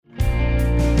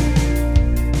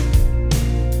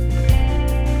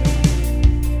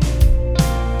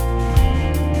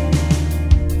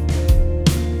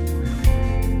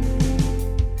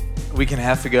and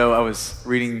a half ago, I was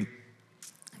reading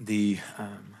the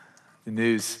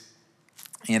news,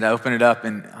 and I opened it up,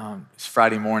 and it's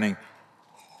Friday morning,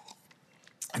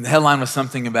 and the headline was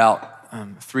something about a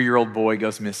 3-year-old boy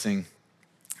goes missing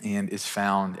and is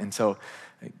found, and so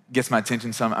it gets my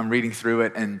attention. So I'm reading through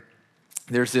it, and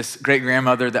there's this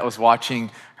great-grandmother that was watching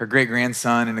her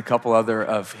great-grandson and a couple other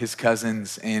of his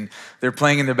cousins, and they're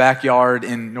playing in their backyard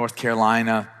in North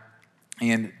Carolina,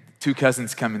 and 2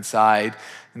 cousins come inside,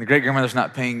 and the great-grandmother's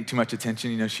not paying too much attention.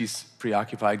 You know, she's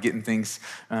preoccupied getting things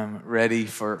ready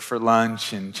for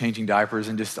lunch and changing diapers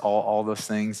and just all those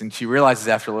things. And she realizes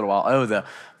after a little while,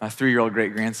 my 3-year-old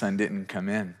great-grandson didn't come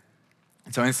in.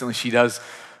 And so instantly she does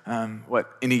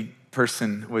what any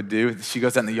person would do. She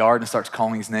goes out in the yard and starts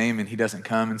calling his name, and he doesn't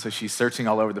come. And so she's searching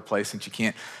all over the place, and she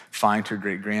can't find her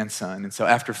great-grandson. And so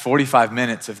after 45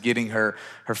 minutes of getting her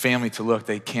family to look,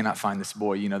 they cannot find this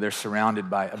boy. You know, they're surrounded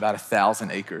by about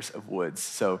 1,000 acres of woods.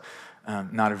 So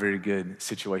not a very good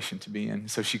situation to be in.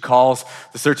 So she calls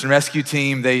the search and rescue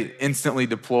team. They instantly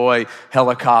deploy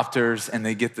helicopters, and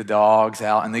they get the dogs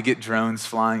out, and they get drones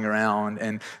flying around,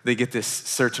 and they get this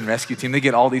search and rescue team. They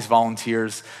get all these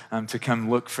volunteers to come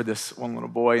look for this one little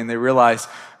boy, and they realize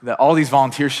that all these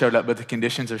volunteers showed up, but the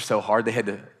conditions are so hard,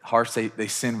 they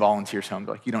send volunteers home.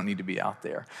 They're like, you don't need to be out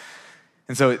there.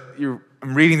 And so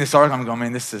I'm reading this article, I'm going,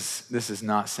 man, this is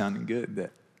not sounding good.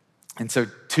 And so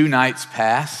 2 nights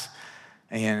pass,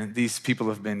 and these people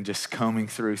have been just combing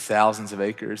through thousands of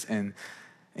acres, and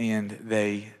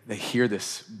they hear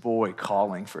this boy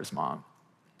calling for his mom.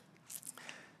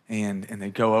 And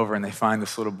they go over and they find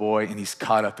this little boy, and he's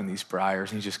caught up in these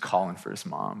briars, and he's just calling for his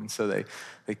mom. And so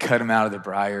they cut him out of the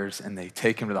briars, and they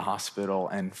take him to the hospital,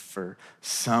 and for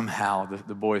somehow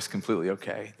the boy is completely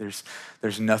okay.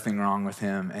 There's nothing wrong with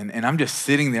him. And I'm just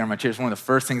sitting there in my chair. It's one of the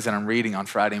first things that I'm reading on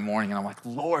Friday morning, and I'm like,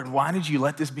 Lord, why did you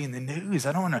let this be in the news?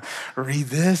 I don't want to read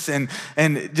this. And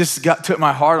it just took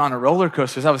my heart on a roller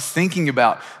coaster as I was thinking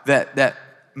about that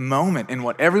moment and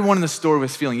what everyone in the story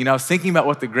was feeling. You know, I was thinking about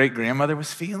what the great-grandmother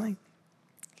was feeling,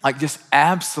 like just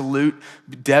absolute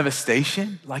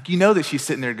devastation. Like, you know that she's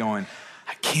sitting there going,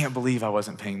 I can't believe I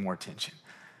wasn't paying more attention.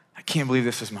 I can't believe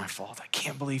this was my fault. I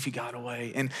can't believe he got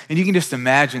away. And you can just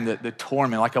imagine the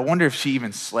torment. Like, I wonder if she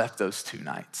even slept those 2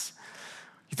 nights.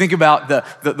 You think about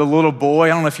the little boy. I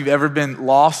don't know if you've ever been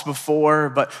lost before,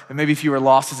 but maybe if you were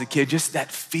lost as a kid, just that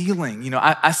feeling. You know,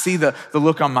 I see the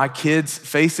look on my kids'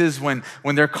 faces when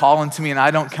they're calling to me and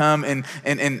I don't come, and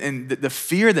the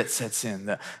fear that sets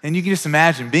in. And you can just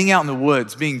imagine being out in the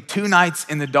woods, being 2 nights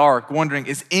in the dark, wondering,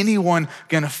 is anyone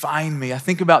gonna find me? I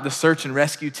think about the search and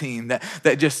rescue team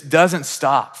that just doesn't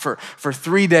stop for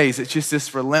 3 days. It's just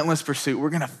this relentless pursuit. We're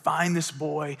gonna find this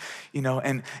boy, you know,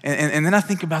 and then I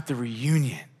think about the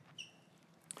reunion.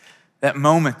 That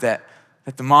moment that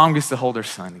the mom gets to hold her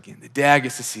son again, the dad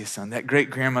gets to see his son, that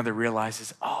great-grandmother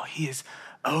realizes, oh, he is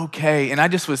okay. And I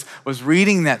just was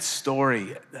reading that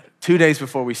story 2 days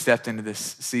before we stepped into this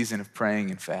season of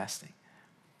praying and fasting.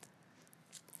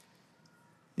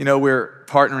 You know, we're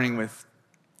partnering with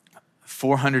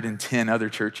 410 other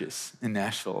churches in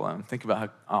Nashville alone. Think about how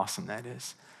awesome that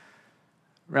is.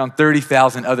 Around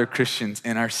 30,000 other Christians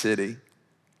in our city,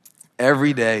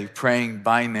 every day praying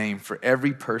by name for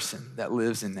every person that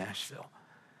lives in Nashville.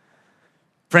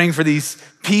 Praying for these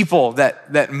people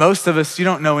that most of us, you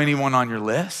don't know anyone on your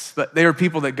list, but they are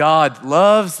people that God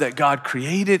loves, that God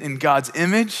created in God's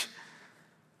image.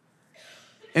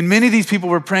 And many of these people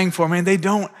we're praying for, man, they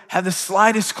don't have the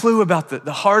slightest clue about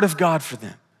the heart of God for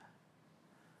them.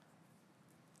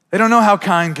 They don't know how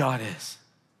kind God is.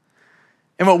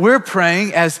 And what we're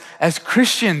praying as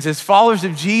Christians, as followers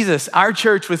of Jesus, our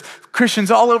church with Christians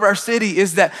all over our city,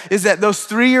 is that those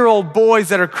 3-year-old boys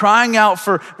that are crying out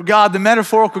for God, the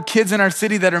metaphorical kids in our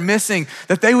city that are missing,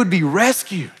 that they would be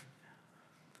rescued.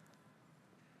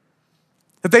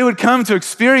 That they would come to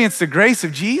experience the grace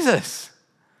of Jesus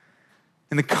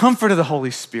and the comfort of the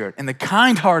Holy Spirit and the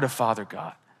kind heart of Father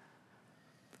God.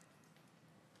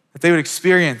 That they would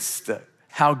experience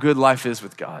how good life is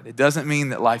with God. It doesn't mean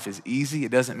that life is easy.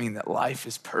 It doesn't mean that life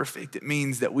is perfect. It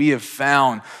means that we have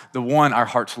found the one our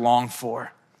hearts long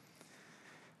for.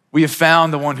 We have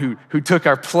found the one who took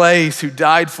our place, who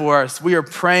died for us. We are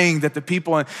praying that the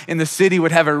people in the city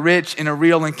would have a rich and a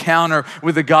real encounter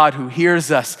with a God who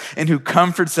hears us and who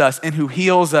comforts us and who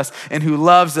heals us and who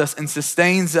loves us and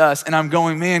sustains us. And I'm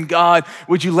going, man, God,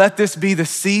 would you let this be the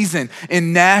season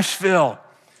in Nashville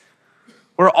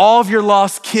where all of your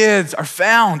lost kids are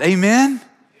found, amen?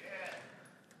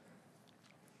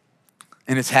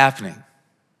 And it's happening.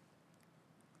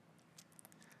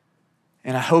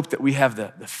 And I hope that we have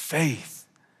the faith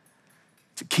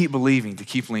to keep believing, to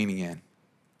keep leaning in.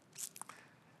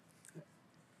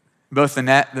 both the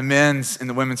men's and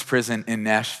the women's prison in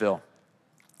Nashville.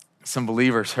 Some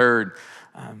believers heard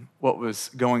what was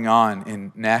going on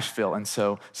in Nashville. And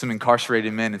so some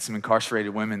incarcerated men and some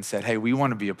incarcerated women said, hey, we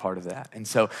want to be a part of that. And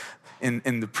so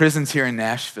in the prisons here in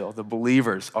Nashville, the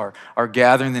believers are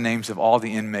gathering the names of all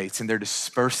the inmates, and they're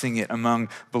dispersing it among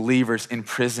believers in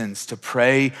prisons to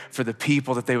pray for the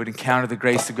people that they would encounter the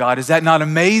grace of God. Is that not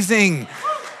amazing?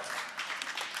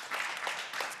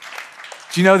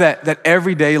 Do you know that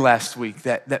every day last week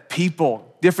that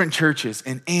people, different churches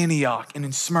in Antioch and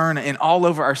in Smyrna and all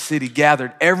over our city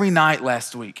gathered every night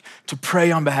last week to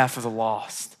pray on behalf of the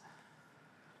lost?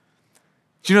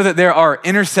 Do you know that there are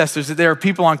intercessors, that there are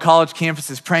people on college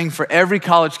campuses praying for every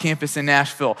college campus in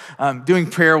Nashville,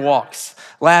 doing prayer walks?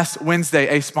 Last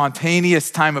Wednesday, a spontaneous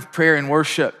time of prayer and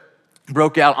worship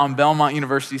broke out on Belmont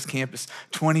University's campus.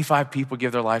 25 people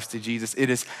give their lives to Jesus. It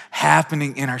is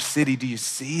happening in our city. Do you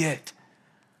see it?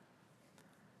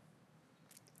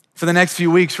 For the next few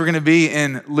weeks, we're going to be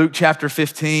in Luke chapter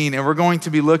 15, and we're going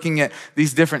to be looking at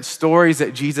these different stories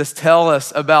that Jesus tells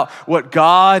us about what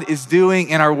God is doing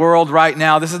in our world right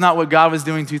now. This is not what God was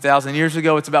doing 2,000 years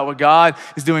ago. It's about what God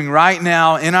is doing right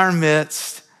now in our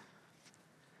midst.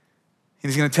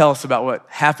 And he's going to tell us about what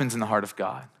happens in the heart of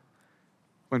God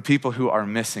when people who are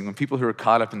missing, when people who are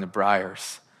caught up in the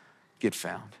briars get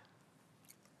found.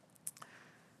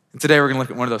 And today we're going to look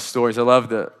at one of those stories. I love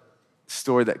the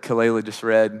story that Kalela just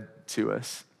read to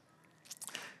us.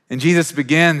 And Jesus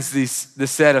begins this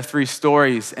set of 3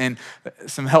 stories and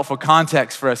some helpful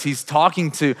context for us. He's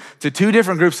talking to 2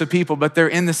 different groups of people, but they're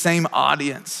in the same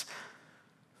audience.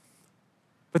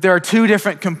 But there are 2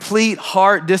 different complete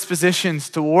heart dispositions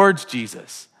towards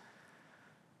Jesus,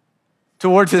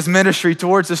 towards his ministry,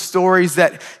 towards the stories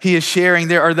that he is sharing.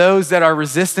 There are those that are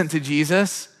resistant to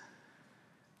Jesus,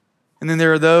 and then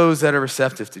there are those that are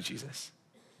receptive to Jesus.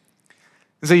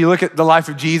 And so you look at the life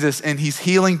of Jesus, and he's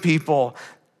healing people,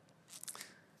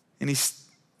 and he's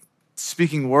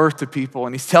speaking worth to people,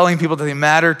 and he's telling people that they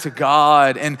matter to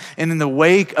God. And in the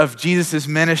wake of Jesus'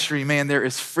 ministry, man, there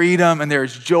is freedom, and there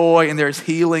is joy, and there is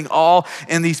healing all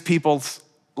in these people's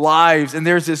lives. And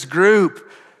there's this group,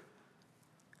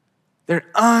 they're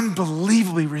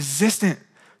unbelievably resistant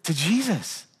to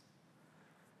Jesus.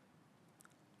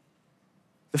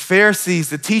 The Pharisees,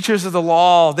 the teachers of the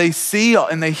law, they see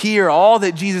and they hear all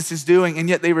that Jesus is doing, and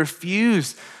yet they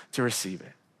refuse to receive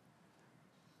it.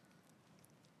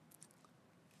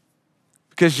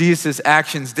 Because Jesus'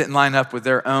 actions didn't line up with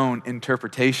their own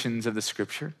interpretations of the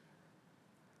scripture,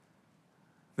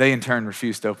 they in turn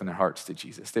refused to open their hearts to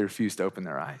Jesus. They refused to open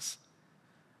their eyes.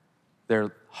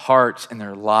 Their hearts and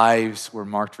their lives were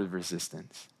marked with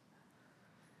resistance.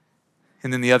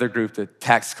 And then the other group, the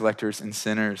tax collectors and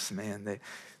sinners, man, the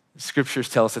scriptures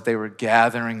tell us that they were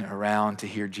gathering around to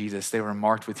hear Jesus. They were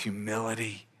marked with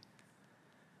humility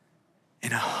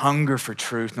and a hunger for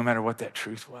truth, no matter what that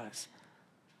truth was.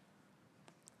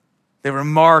 They were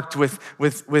marked with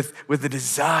the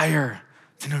desire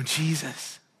to know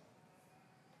Jesus.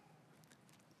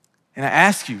 And I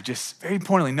ask you, just very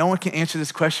pointedly, no one can answer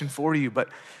this question for you, but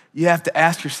you have to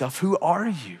ask yourself, who are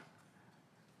you?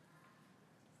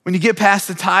 When you get past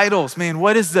the titles, man,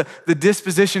 what is the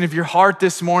disposition of your heart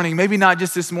this morning? Maybe not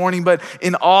just this morning, but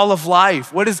in all of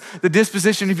life. What is the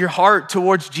disposition of your heart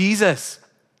towards Jesus?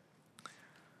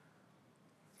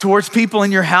 Towards people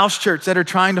in your house church that are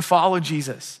trying to follow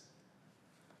Jesus?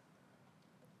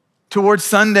 Towards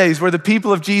Sundays where the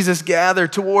people of Jesus gather,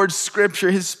 towards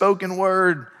scripture, his spoken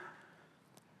word?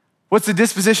 What's the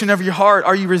disposition of your heart?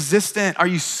 Are you resistant? Are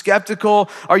you skeptical?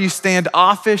 Are you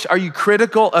standoffish? Are you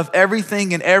critical of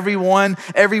everything and everyone,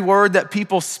 every word that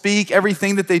people speak,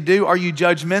 everything that they do? Are you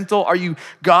judgmental? Are you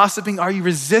gossiping? Are you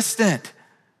resistant?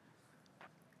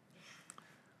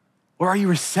 Or are you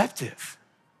receptive?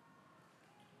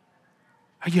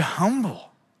 Are you humble?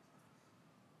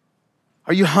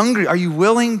 Are you hungry? Are you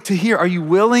willing to hear? Are you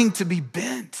willing to be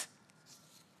bent?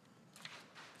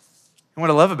 And what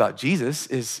I love about Jesus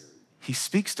is he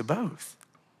speaks to both.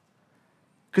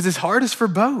 Because his heart is for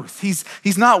both.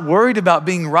 He's not worried about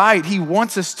being right. He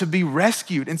wants us to be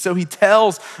rescued. And so he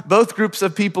tells both groups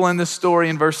of people in this story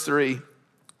in verse 3,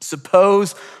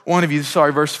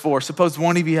 verse 4, suppose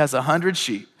one of you has 100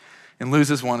 sheep and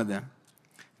loses one of them.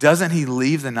 Doesn't he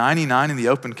leave the 99 in the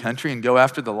open country and go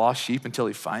after the lost sheep until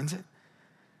he finds it?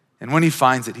 And when he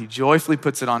finds it, he joyfully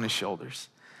puts it on his shoulders.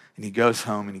 And he goes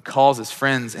home and he calls his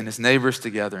friends and his neighbors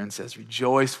together and says,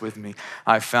 rejoice with me,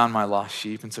 I found my lost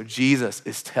sheep. And so Jesus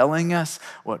is telling us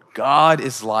what God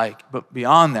is like, but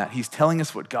beyond that, he's telling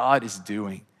us what God is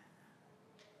doing.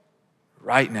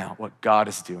 Right now, what God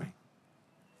is doing.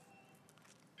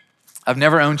 I've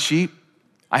never owned sheep.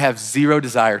 I have zero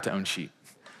desire to own sheep.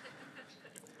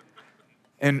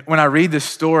 And when I read this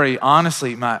story,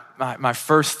 honestly, my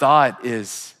first thought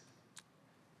is,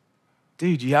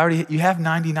 dude, you have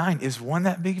 99. Is one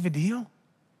that big of a deal?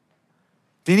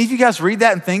 Do any of you guys read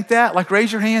that and think that? Like,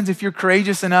 raise your hands if you're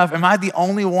courageous enough. Am I the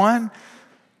only one?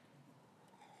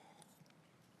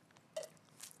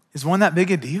 Is one that big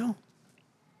a deal?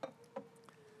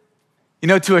 You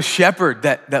know, to a shepherd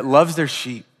that loves their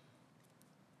sheep,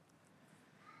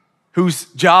 whose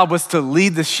job was to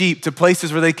lead the sheep to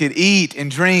places where they could eat and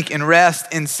drink and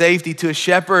rest in safety, to a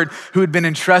shepherd who had been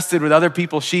entrusted with other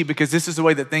people's sheep, because this is the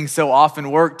way that things so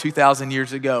often worked 2,000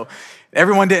 years ago.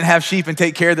 Everyone didn't have sheep and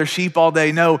take care of their sheep all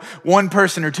day. No, one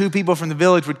person or two people from the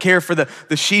village would care for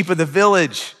the sheep of the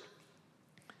village.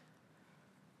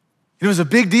 It was a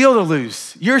big deal to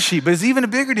lose your sheep, but it's even a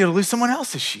bigger deal to lose someone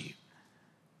else's sheep.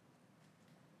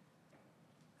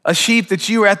 A sheep that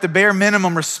you were at the bare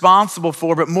minimum responsible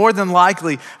for, but more than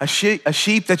likely a sheep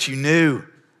that you knew.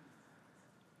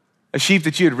 A sheep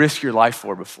that you had risked your life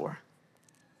for before.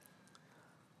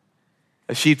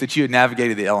 A sheep that you had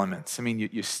navigated the elements. I mean,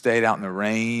 you stayed out in the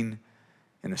rain,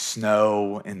 in the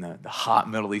snow, in the hot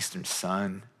Middle Eastern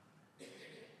sun.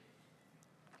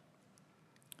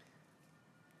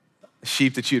 A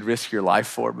sheep that you had risked your life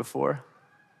for before.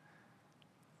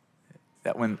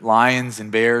 That when lions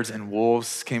and bears and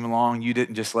wolves came along, you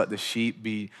didn't just let the sheep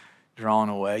be drawn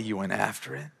away, you went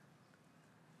after it.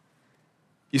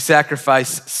 You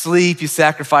sacrificed sleep, you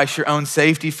sacrificed your own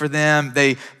safety for them.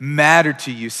 They mattered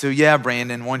to you. So yeah,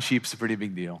 Brandon, one sheep's a pretty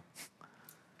big deal.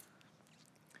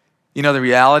 You know, the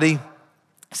reality,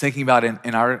 thinking about it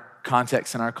in our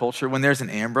context, in our culture, when there's an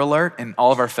Amber Alert and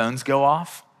all of our phones go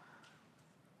off,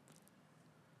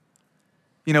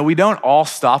 you know, we don't all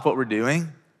stop what we're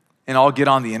doing and all get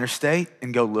on the interstate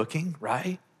and go looking,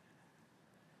 right?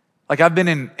 Like, I've been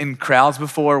in crowds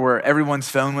before where everyone's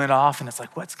phone went off and it's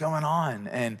like, what's going on?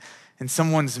 And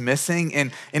someone's missing.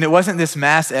 And it wasn't this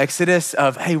mass exodus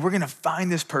of, hey, we're gonna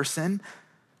find this person.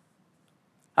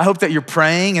 I hope that you're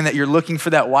praying and that you're looking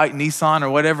for that white Nissan or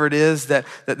whatever it is that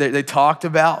they talked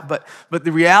about. But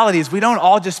the reality is we don't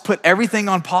all just put everything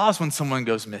on pause when someone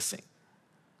goes missing.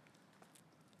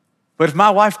 But if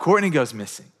my wife Courtney goes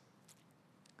missing,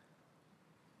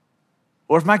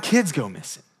 or if my kids go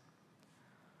missing,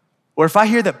 or if I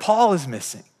hear that Paul is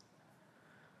missing,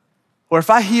 or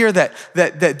if I hear that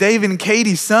David and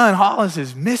Katie's son, Hollis,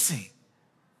 is missing,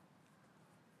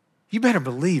 you better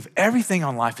believe everything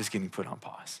on life is getting put on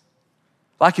pause.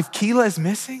 Like if Keela is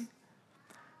missing,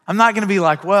 I'm not gonna be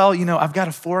like, well, you know, I've got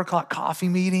a 4:00 coffee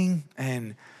meeting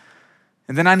and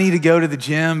then I need to go to the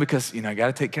gym because, you know, I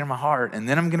gotta take care of my heart, and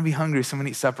then I'm gonna be hungry, so I'm gonna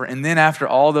eat supper, and then after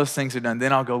all those things are done,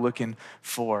 then I'll go looking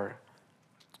for.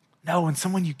 No, when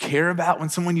someone you care about, when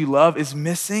someone you love is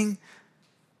missing,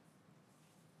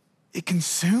 it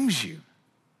consumes you.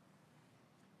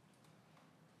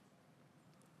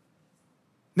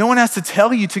 No one has to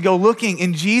tell you to go looking.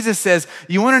 And Jesus says,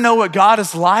 you wanna know what God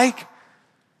is like?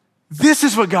 This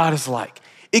is what God is like.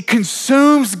 It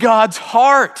consumes God's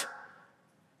heart.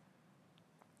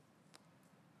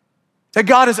 That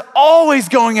God is always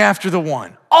going after the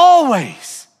one,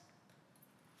 always.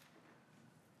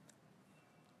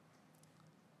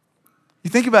 You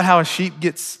think about how a sheep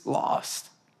gets lost.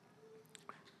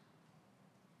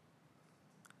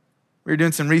 We were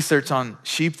doing some research on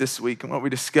sheep this week, and what we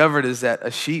discovered is that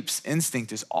a sheep's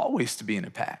instinct is always to be in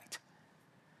a pack.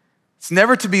 It's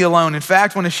never to be alone. In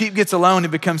fact, when a sheep gets alone,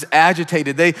 it becomes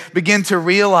agitated. They begin to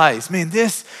realize, man,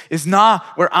 this is not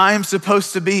where I am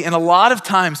supposed to be. And a lot of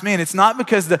times, man, it's not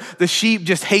because the sheep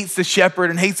just hates the shepherd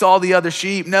and hates all the other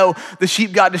sheep. No, the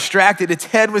sheep got distracted. Its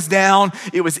head was down.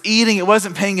 It was eating. It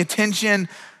wasn't paying attention.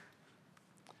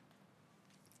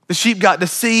 The sheep got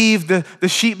deceived. The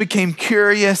sheep became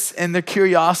curious, and their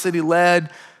curiosity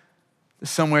led to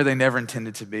somewhere they never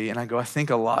intended to be. And I think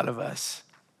a lot of us,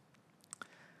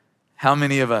 how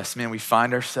many of us, man, we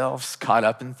find ourselves caught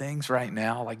up in things right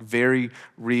now, like very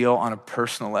real on a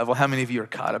personal level? How many of you are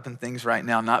caught up in things right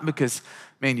now? Not because,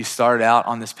 man, you started out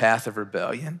on this path of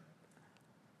rebellion,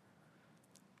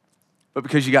 but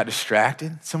because you got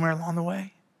distracted somewhere along the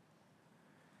way.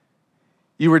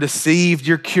 You were deceived.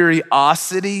 Your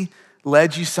curiosity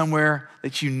led you somewhere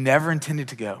that you never intended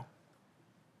to go.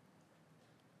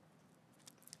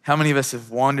 How many of us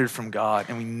have wandered from God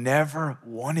and we never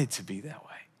wanted to be that way?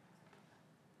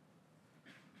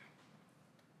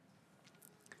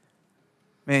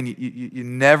 Man, you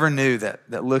never knew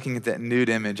that looking at that nude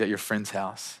image at your friend's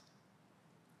house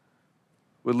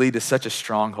would lead to such a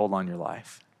stronghold on your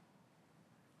life.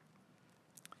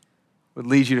 Would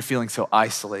lead you to feeling so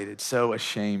isolated, so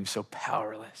ashamed, so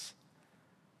powerless.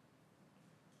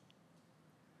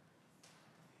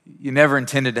 You never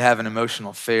intended to have an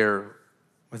emotional affair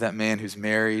with that man who's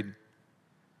married,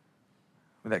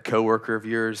 with that coworker of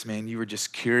yours, man. You were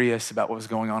just curious about what was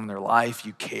going on in their life.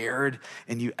 You cared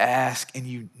and you asked, and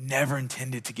you never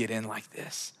intended to get in like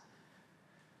this.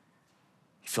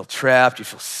 You feel trapped, you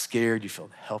feel scared, you feel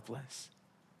helpless.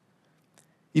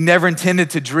 You never intended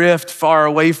to drift far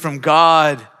away from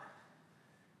God.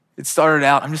 It started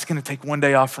out, I'm just gonna take one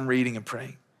day off from reading and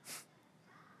praying.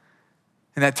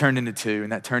 And that turned into 2,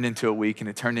 and that turned into a week, and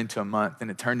it turned into a month, and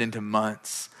it turned into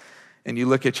months. And you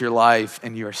look at your life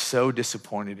and you are so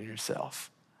disappointed in yourself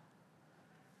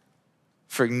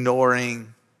for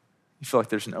ignoring. You feel like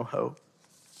there's no hope.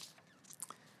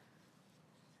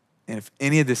 And if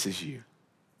any of this is you,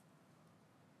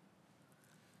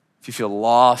 if you feel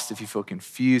lost, if you feel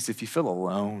confused, if you feel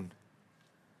alone,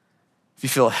 if you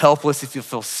feel helpless, if you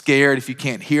feel scared, if you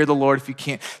can't hear the Lord, if you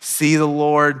can't see the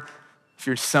Lord, if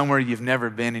you're somewhere you've never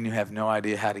been and you have no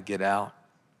idea how to get out,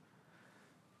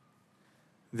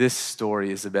 this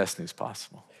story is the best news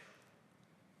possible.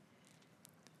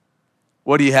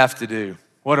 What do you have to do?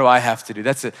 What do I have to do?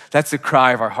 That's the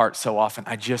cry of our heart so often.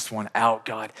 I just want out,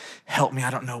 God. Help me.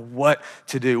 I don't know what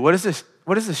to do. What does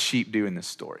the sheep do in this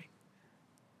story?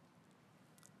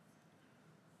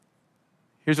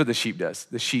 Here's what the sheep does.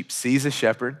 The sheep sees a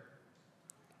shepherd,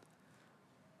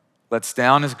 lets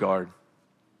down his guard,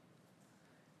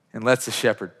 and lets the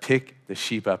shepherd pick the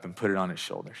sheep up and put it on his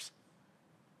shoulders.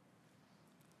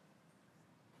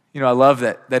 You know, I love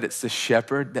that it's the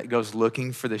shepherd that goes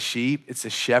looking for the sheep. It's the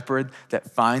shepherd that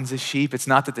finds the sheep. It's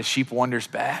not that the sheep wanders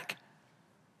back.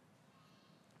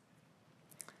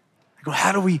 I go,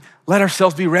 how do we let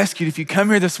ourselves be rescued? If you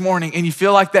come here this morning and you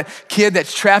feel like that kid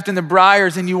that's trapped in the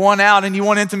briars and you want out and you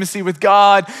want intimacy with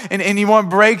God and you want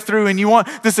breakthrough and you want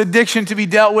this addiction to be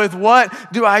dealt with, what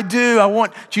do? I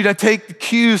want you to take the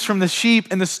cues from the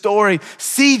sheep in the story.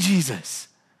 See Jesus.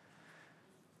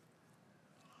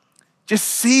 Just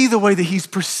see the way that he's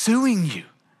pursuing you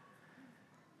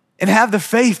and have the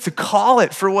faith to call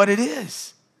it for what it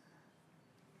is.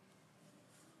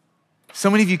 So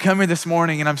many of you come here this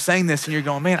morning and I'm saying this and you're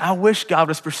going, man, I wish God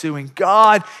was pursuing.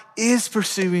 God is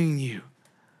pursuing you.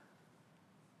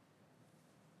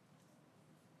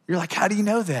 You're like, how do you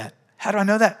know that? How do I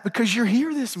know that? Because you're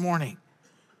here this morning.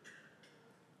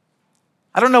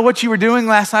 I don't know what you were doing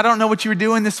last night. I don't know what you were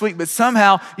doing this week, but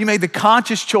somehow you made the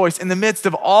conscious choice in the midst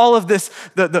of all of this,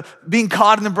 the being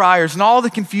caught in the briars and all the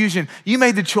confusion. You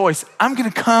made the choice. I'm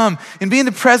going to come and be in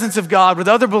the presence of God with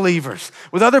other believers,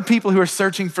 with other people who are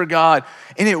searching for God.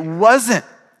 And it wasn't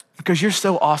because you're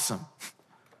so awesome.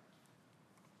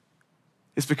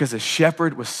 It's because a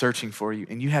shepherd was searching for you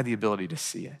and you had the ability to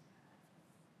see it.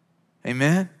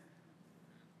 Amen?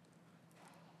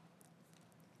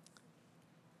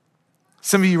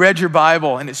 Some of you read your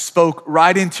Bible and it spoke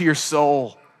right into your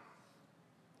soul.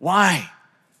 Why?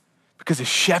 Because a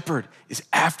shepherd is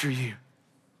after you.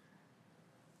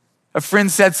 A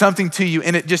friend said something to you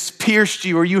and it just pierced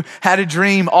you, or you had a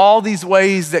dream. All these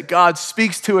ways that God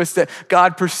speaks to us, that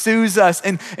God pursues us,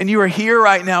 and you are here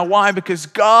right now. Why? Because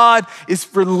God is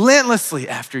relentlessly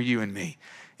after you and me.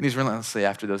 And he's relentlessly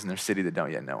after those in their city that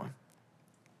don't yet know him.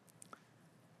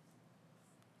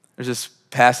 There's this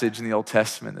passage in the Old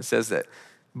Testament that says that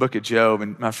book of Job,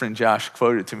 and my friend Josh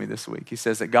quoted it to me this week. He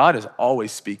says that God is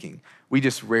always speaking. We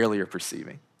just rarely are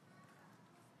perceiving.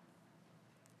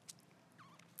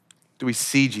 Do we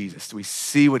see Jesus? Do we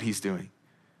see what he's doing?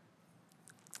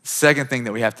 The second thing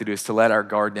that we have to do is to let our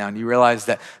guard down. You realize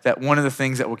that one of the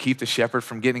things that will keep the shepherd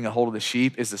from getting a hold of the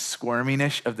sheep is the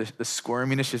squirminess of the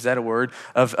squirminess, is that a word,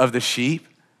 of the sheep?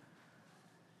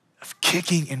 Of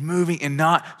kicking and moving and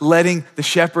not letting the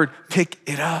shepherd pick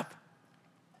it up.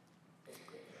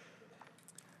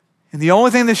 And the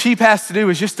only thing the sheep has to do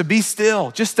is just to be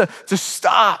still, just to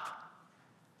stop.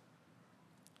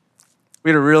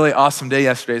 We had a really awesome day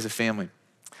yesterday as a family.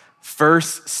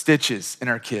 First stitches in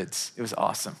our kids. It was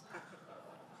awesome.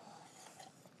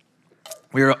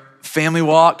 We were family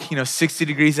walk, 60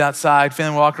 degrees outside,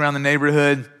 family walk around the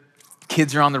neighborhood.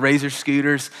 Kids are on the Razor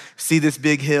scooters, see this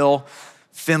big hill.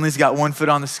 Finley's got one foot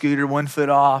on the scooter, one foot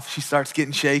off. She starts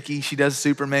getting shaky. She does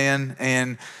Superman,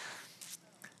 and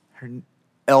her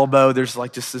elbow, there's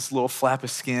like just this little flap of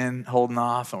skin holding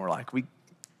off, and we're like, we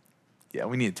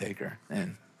need to take her.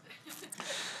 And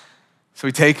so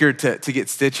we take her to get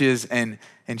stitches, and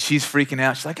she's freaking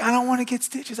out. She's like, I don't want to get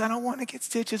stitches. I don't want to get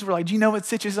stitches. We're like, do you know what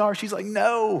stitches are? She's like,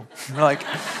 no. And we're like,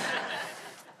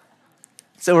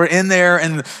 so we're in there,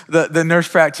 and the nurse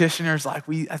practitioner's like,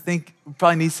 I think we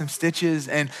probably need some stitches.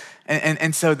 And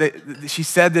so she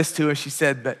said this to us. She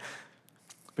said, but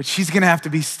she's gonna have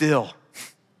to be still.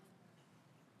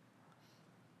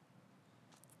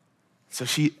 So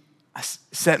I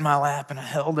sat in my lap and I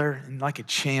held her, and like a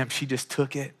champ, she just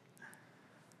took it.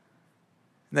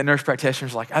 And that nurse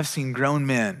practitioner's like, I've seen grown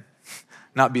men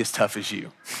not be as tough as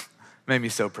you. Made me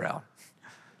so proud.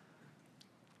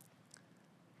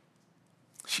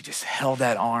 She just held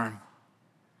that arm.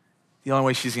 The only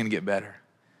way she's gonna get better,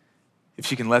 if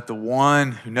she can let the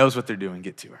one who knows what they're doing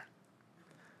get to her.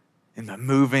 And by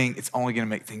moving, it's only gonna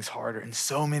make things harder. And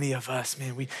so many of us,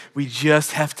 man, we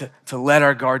just have to let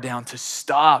our guard down, to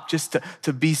stop, just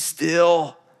to be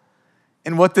still.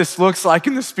 And what this looks like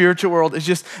in the spiritual world is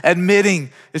just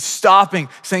admitting, is stopping,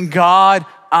 saying, God,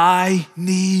 I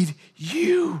need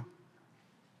you.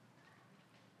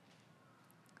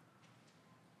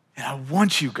 And I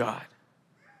want you, God.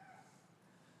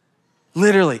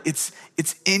 Literally, it's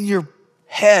in your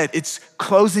head. It's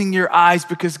closing your eyes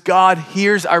because God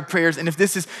hears our prayers. And if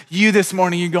this is you this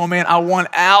morning, you go, man, I want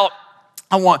out.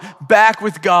 I want back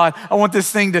with God. I want this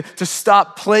thing to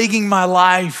stop plaguing my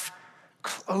life.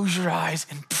 Close your eyes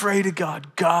and pray to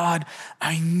God. God,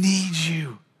 I need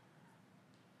you.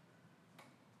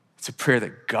 It's a prayer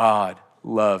that God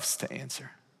loves to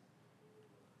answer.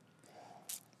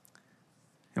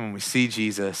 And when we see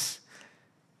Jesus,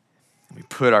 we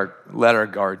let our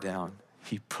guard down,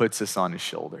 he puts us on his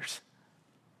shoulders.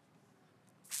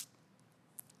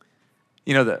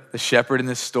 You know, the shepherd in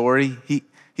this story, he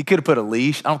could have put a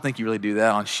leash. I don't think you really do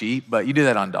that on sheep, but you do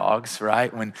that on dogs,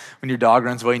 right? When your dog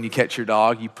runs away and you catch your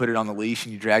dog, you put it on the leash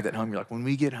and you drag that home. You're like, when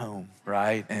we get home,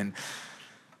 right? And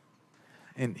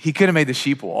he could have made the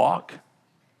sheep walk.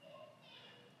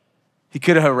 He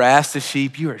could have harassed the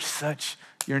sheep. You're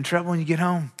in trouble when you get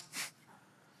home.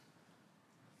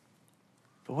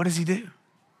 But what does he do?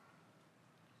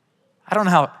 I don't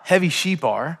know how heavy sheep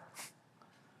are,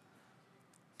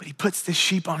 but he puts this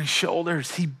sheep on his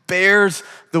shoulders. He bears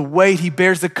the weight. He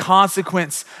bears the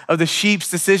consequence of the sheep's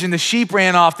decision. The sheep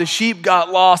ran off. The sheep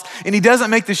got lost. And he doesn't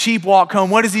make the sheep walk home.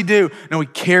 What does he do? No, he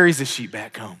carries the sheep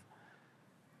back home.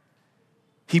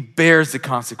 He bears the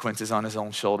consequences on his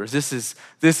own shoulders. This is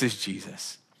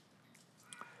Jesus.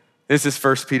 This is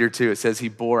 1 Peter 2. It says he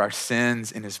bore our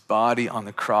sins in his body on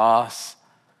the cross.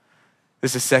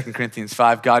 This is 2 Corinthians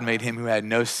 5. God made him who had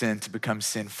no sin to become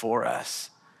sin for us.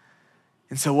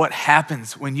 And so what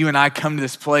happens when you and I come to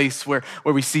this place where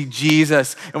we see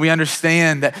Jesus and we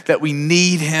understand that we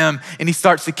need him and he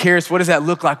starts to carry us? What does that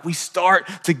look like? We start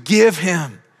to give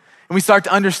him. And we start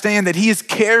to understand that he is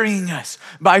carrying us.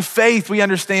 By faith, we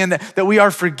understand that we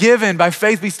are forgiven. By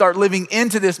faith, we start living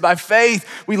into this. By faith,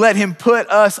 we let him put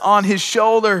us on his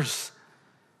shoulders.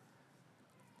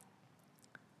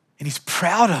 And he's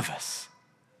proud of us.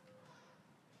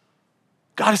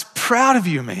 God is proud of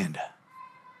you, Amanda.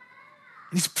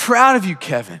 And he's proud of you,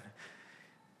 Kevin.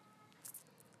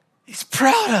 He's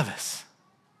proud of us.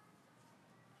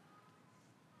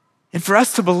 And for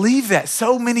us to believe that,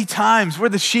 so many times we're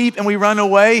the sheep and we run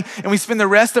away and we spend the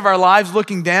rest of our lives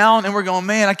looking down and we're going,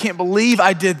 man, I can't believe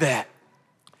I did that.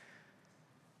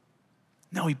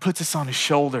 No, he puts us on his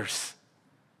shoulders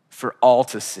for all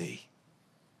to see.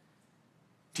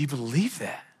 Do you believe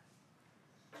that?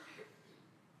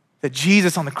 That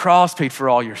Jesus on the cross paid for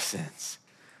all your sins.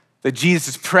 That Jesus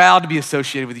is proud to be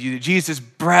associated with you. That Jesus is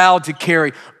proud to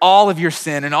carry all of your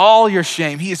sin and all your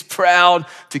shame. He is proud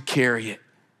to carry it.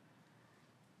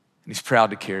 And he's proud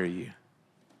to carry you. And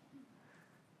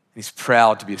he's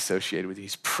proud to be associated with you.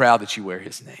 He's proud that you wear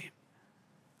his name.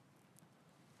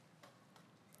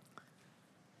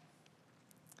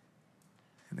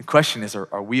 And the question is,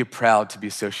 are we proud to be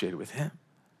associated with him?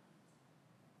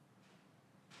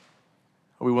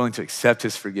 Are we willing to accept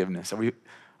his forgiveness? Are we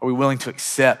willing to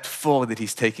accept fully that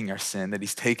he's taking our sin, that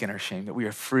he's taken our shame, that we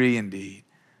are free indeed?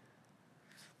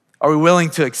 Are we willing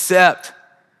to accept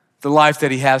the life that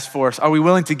he has for us? Are we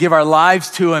willing to give our lives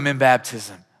to him in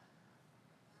baptism?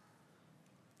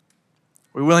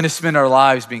 Are we willing to spend our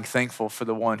lives being thankful for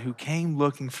the one who came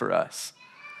looking for us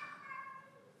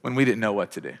when we didn't know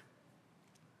what to do?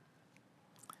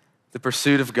 The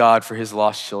pursuit of God for his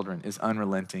lost children is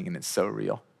unrelenting and it's so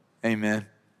real. Amen.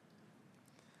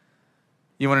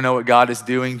 You want to know what God is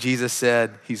doing? Jesus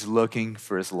said he's looking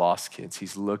for his lost kids.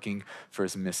 He's looking for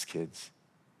his missed kids.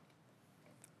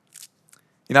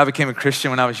 You know, I became a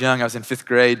Christian when I was young. I was in 5th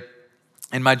grade,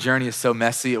 and my journey is so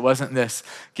messy. It wasn't this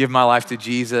give my life to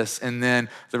Jesus and then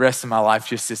the rest of my life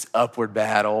just this upward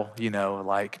battle,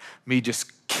 like me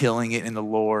just killing it in the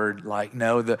Lord. Like,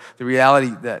 no, the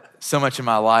reality that so much of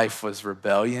my life was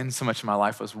rebellion, so much of my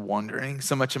life was wandering,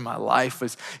 so much of my life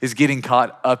is getting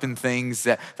caught up in things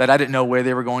that I didn't know where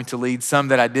they were going to lead, some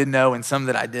that I did know and some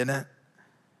that I didn't.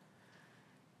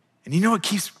 And you know what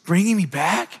keeps bringing me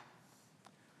back?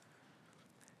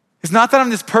 It's not that I'm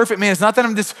this perfect man. It's not that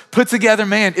I'm this put together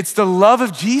man. It's the love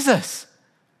of Jesus.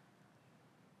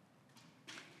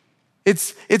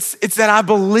 It's that I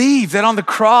believe that on the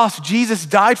cross, Jesus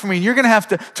died for me. And you're gonna have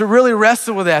to really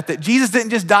wrestle with that Jesus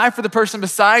didn't just die for the person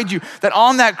beside you, that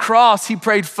on that cross, he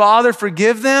prayed, Father,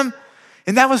 forgive them.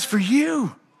 And that was for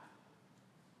you.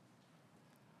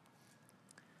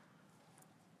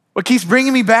 What keeps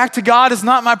bringing me back to God is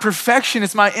not my perfection,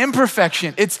 it's my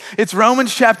imperfection. It's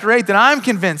Romans chapter 8 that I'm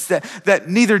convinced that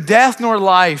neither death nor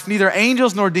life, neither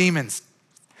angels nor demons,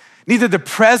 neither the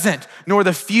present nor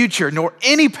the future, nor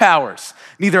any powers,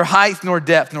 neither height nor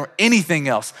depth, nor anything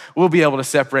else will be able to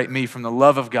separate me from the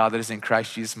love of God that is in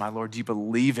Christ Jesus, my Lord. Do you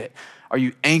believe it? Are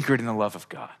you anchored in the love of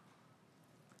God?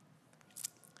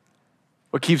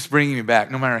 What keeps bringing me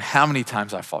back, no matter how many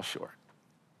times I fall short,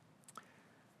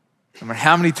 no matter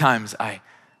how many times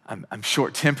I'm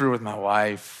short-tempered with my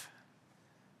wife,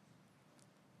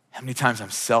 how many times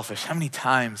I'm selfish, how many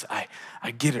times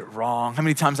I get it wrong, how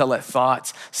many times I let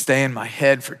thoughts stay in my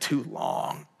head for too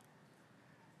long.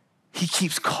 He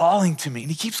keeps calling to me, and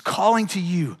he keeps calling to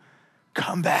you,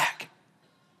 come back.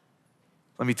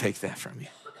 Let me take that from you.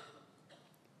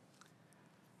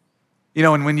 You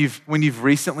know, and when you've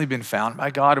recently been found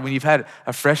by God, or when you've had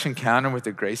a fresh encounter with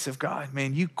the grace of God,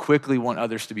 man, you quickly want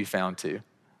others to be found too.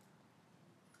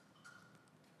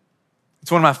 It's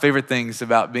one of my favorite things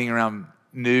about being around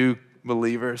new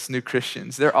believers, new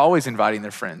Christians. They're always inviting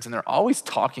their friends, and they're always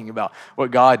talking about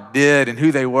what God did and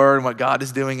who they were and what God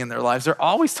is doing in their lives. They're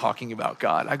always talking about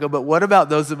God. I go, but what about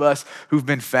those of us who've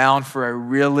been found for a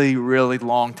really, really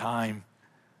long time?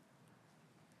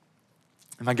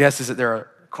 And my guess is that there are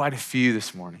quite a few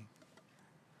this morning.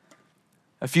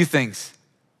 A few things.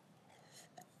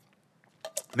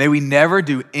 May we never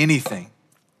do anything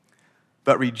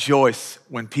but rejoice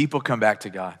when people come back to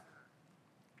God.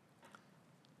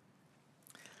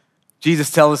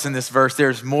 Jesus tells us in this verse,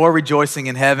 there's more rejoicing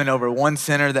in heaven over one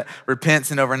sinner that repents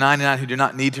than over 99 who do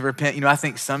not need to repent. You know, I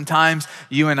think sometimes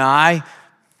you and I,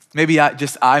 maybe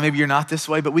you're not this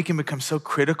way, but we can become so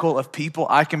critical of people.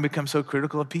 I can become so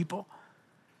critical of people.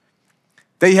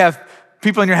 That you have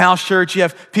people in your house church, you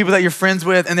have people that you're friends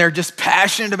with, and they're just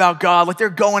passionate about God, like they're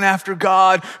going after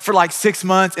God for like 6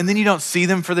 months, and then you don't see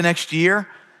them for the next year.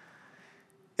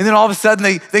 And then all of a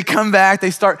sudden they come back,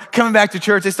 they start coming back to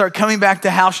church, they start coming back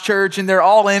to house church, and they're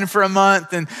all in for a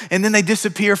month, and then they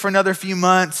disappear for another few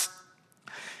months.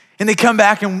 And they come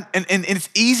back, and it's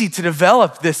easy to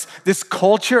develop this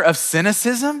culture of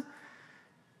cynicism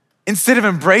instead of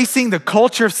embracing the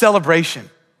culture of celebration.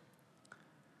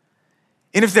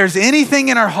 And if there's anything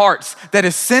in our hearts that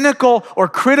is cynical or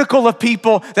critical of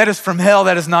people, that is from hell,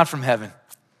 that is not from heaven.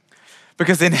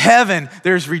 Because in heaven,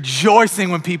 there's rejoicing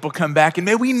when people come back. And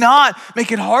may we not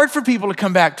make it hard for people to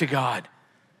come back to God.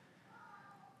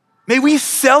 May we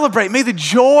celebrate. May the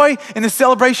joy and the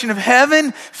celebration of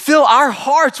heaven fill our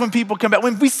hearts when people come back.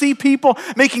 When we see people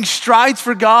making strides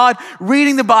for God,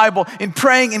 reading the Bible and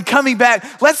praying and coming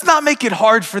back, let's not make it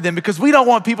hard for them because we don't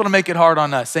want people to make it hard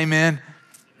on us. Amen.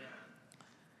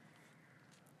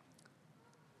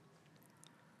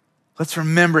 Let's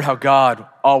remember how God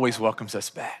always welcomes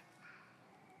us back.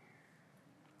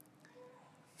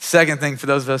 Second thing, for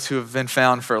those of us who have been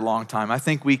found for a long time, I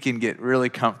think we can get really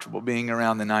comfortable being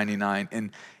around the 99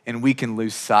 and we can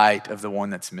lose sight of the one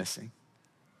that's missing.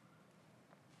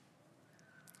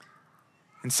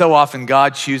 And so often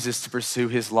God chooses to pursue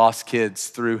his lost kids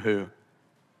through who?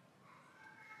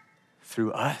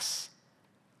 Through us.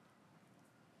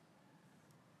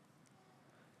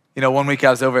 You know, one week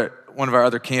I was over at one of our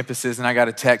other campuses and I got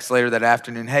a text later that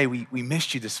afternoon, hey, we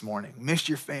missed you this morning. We missed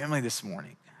your family this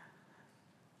morning.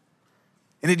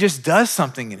 And it just does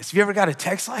something in us. Have you ever got a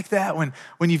text like that when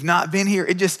you've not been here?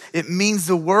 It means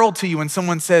the world to you when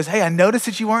someone says, hey, I noticed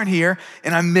that you weren't here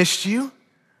and I missed you.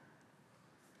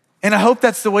 And I hope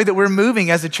that's the way that we're moving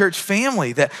as a church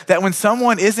family, that when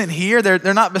someone isn't here,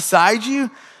 they're not beside you,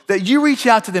 that you reach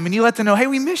out to them and you let them know, hey,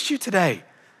 we missed you today.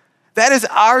 That is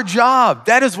our job.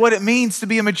 That is what it means to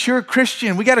be a mature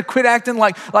Christian. We got to quit acting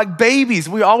like babies.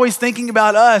 We're always thinking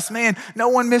about us. Man, no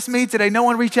one missed me today. No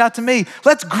one reached out to me.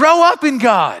 Let's grow up in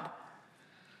God.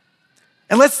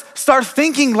 And let's start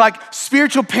thinking like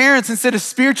spiritual parents instead of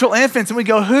spiritual infants. And we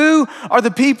go, who are the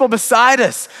people beside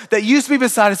us that used to be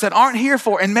beside us that aren't here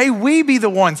for? And may we be the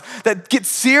ones that get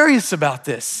serious about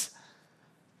this.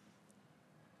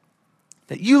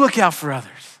 That you look out for others.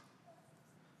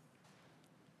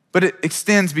 But it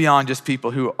extends beyond just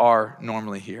people who are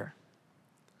normally here.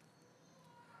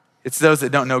 It's those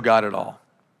that don't know God at all.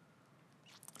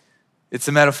 It's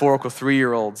the metaphorical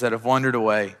 3-year-olds that have wandered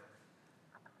away.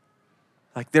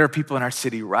 Like there are people in our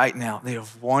city right now, they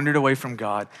have wandered away from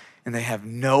God and they have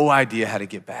no idea how to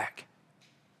get back.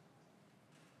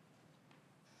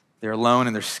 They're alone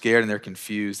and they're scared and they're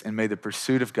confused, and may the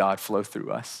pursuit of God flow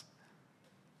through us.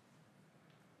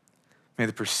 May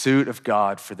the pursuit of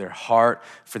God for their heart,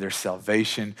 for their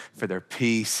salvation, for their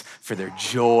peace, for their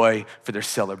joy, for their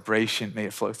celebration, may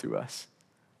it flow through us.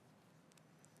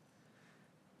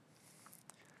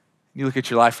 You look at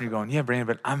your life and you're going, yeah, Brandon,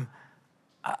 but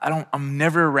I'm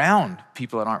never around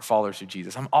people that aren't followers of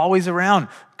Jesus. I'm always around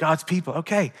God's people.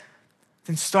 Okay,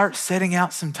 then start setting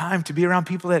out some time to be around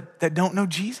people that don't know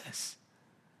Jesus.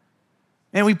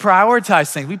 And we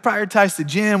prioritize things. We prioritize the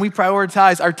gym. We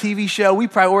prioritize our TV show. We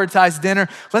prioritize dinner.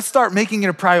 Let's start making it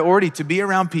a priority to be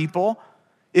around people,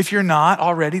 if you're not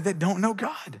already, that don't know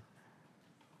God.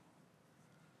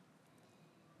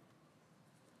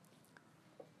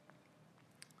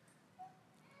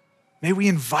 May we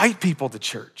invite people to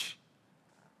church.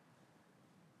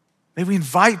 May we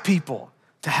invite people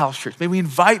to house church. May we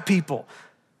invite people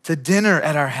to dinner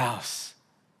at our house.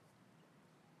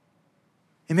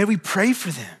 And may we pray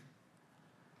for them.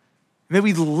 May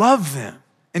we love them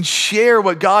and share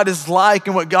what God is like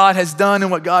and what God has done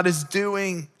and what God is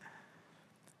doing.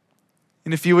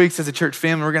 In a few weeks as a church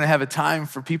family, we're gonna have a time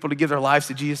for people to give their lives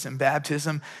to Jesus in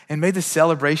baptism. And may the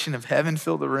celebration of heaven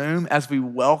fill the room as we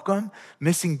welcome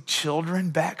missing children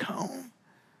back home.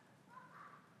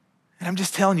 And I'm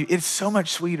just telling you, it's so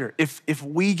much sweeter if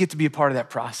we get to be a part of that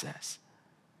process.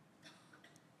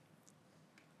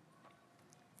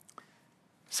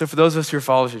 So for those of us who are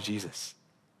followers of Jesus,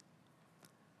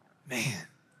 man,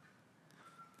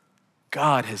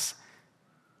 God has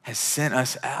sent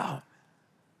us out.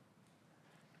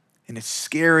 And it's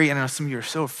scary, and I know some of you are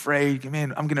so afraid,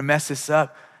 man, I'm gonna mess this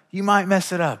up. You might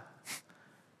mess it up.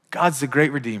 God's the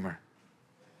great Redeemer.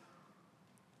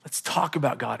 Let's talk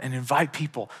about God and invite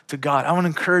people to God. I wanna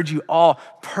encourage you all,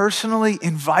 personally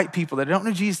invite people that don't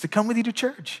know Jesus to come with you to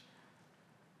church.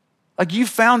 Like you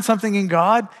found something in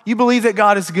God, you believe that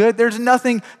God is good, there's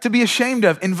nothing to be ashamed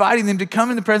of, inviting them to come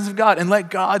in the presence of God and let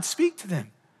God speak to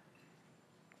them.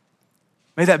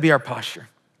 May that be our posture.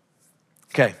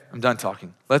 Okay, I'm done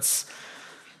talking. I'm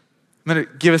gonna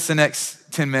give us the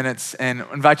next 10 minutes and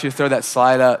invite you to throw that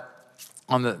slide up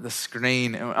on the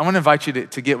screen. And I wanna invite you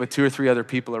to get with 2 or 3 other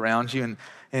people around you.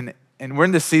 And we're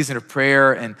in this season of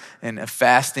prayer and of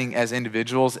fasting as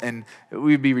individuals, and it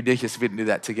would be ridiculous if we didn't do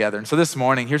that together. And so this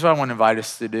morning, here's what I wanna invite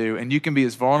us to do. And you can be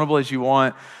as vulnerable as you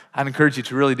want. I'd encourage you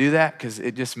to really do that because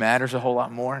it just matters a whole lot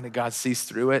more, and that God sees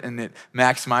through it and it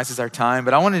maximizes our time.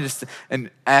 But I wanna just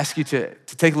ask you to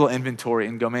take a little inventory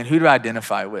and go, man, who do I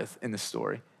identify with in this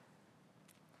story?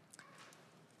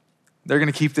 They're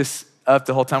gonna keep this up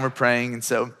the whole time we're praying. And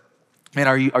so, man,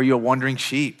 are you a wandering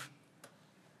sheep?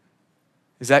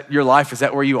 Is that your life? Is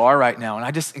that where you are right now? And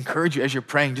I just encourage you as you're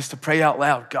praying, just to pray out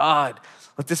loud. God,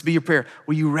 let this be your prayer.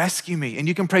 Will you rescue me? And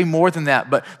you can pray more than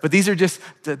that, but these are just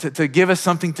to give us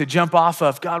something to jump off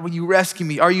of. God, will you rescue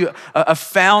me? Are you a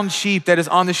found sheep that is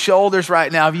on the shoulders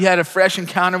right now? Have you had a fresh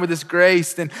encounter with his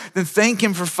grace? Then thank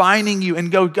him for finding you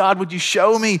and go, God, would you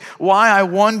show me why I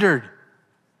wandered?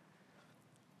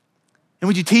 And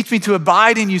would you teach me to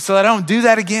abide in you so that I don't do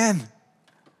that again?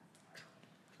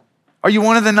 Are you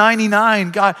one of the 99?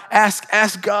 God,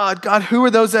 ask God, who are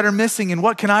those that are missing and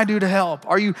what can I do to help?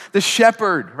 Are you the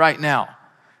shepherd right now?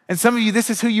 And some of you,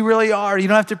 this is who you really are. You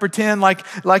don't have to pretend like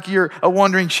you're a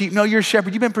wandering sheep. No, you're a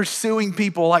shepherd. You've been pursuing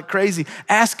people like crazy.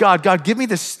 Ask God, give me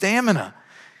the stamina.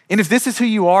 And if this is who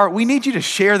you are, we need you to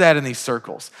share that in these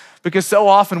circles, because so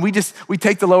often we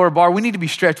take the lower bar. We need to be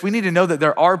stretched. We need to know that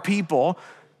there are people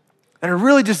that are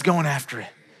really just going after it.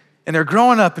 And they're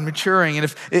growing up and maturing.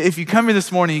 And if you come here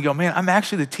this morning, you go, man, I'm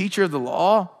actually the teacher of the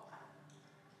law.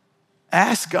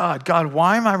 Ask God,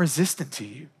 why am I resistant to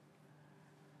you?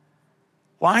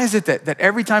 Why is it that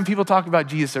every time people talk about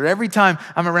Jesus or every time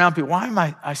I'm around people, why am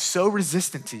I so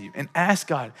resistant to you? And ask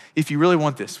God, if you really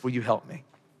want this, will you help me?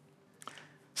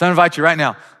 So I invite you right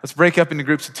now, let's break up into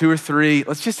groups of 2 or 3.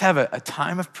 Let's just have a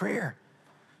time of prayer.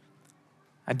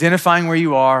 Identifying where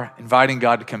you are, inviting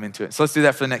God to come into it. So let's do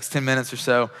that for the next 10 minutes or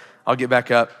so. I'll get back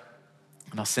up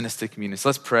and I'll send us to communion. So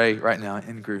let's pray right now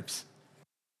in groups.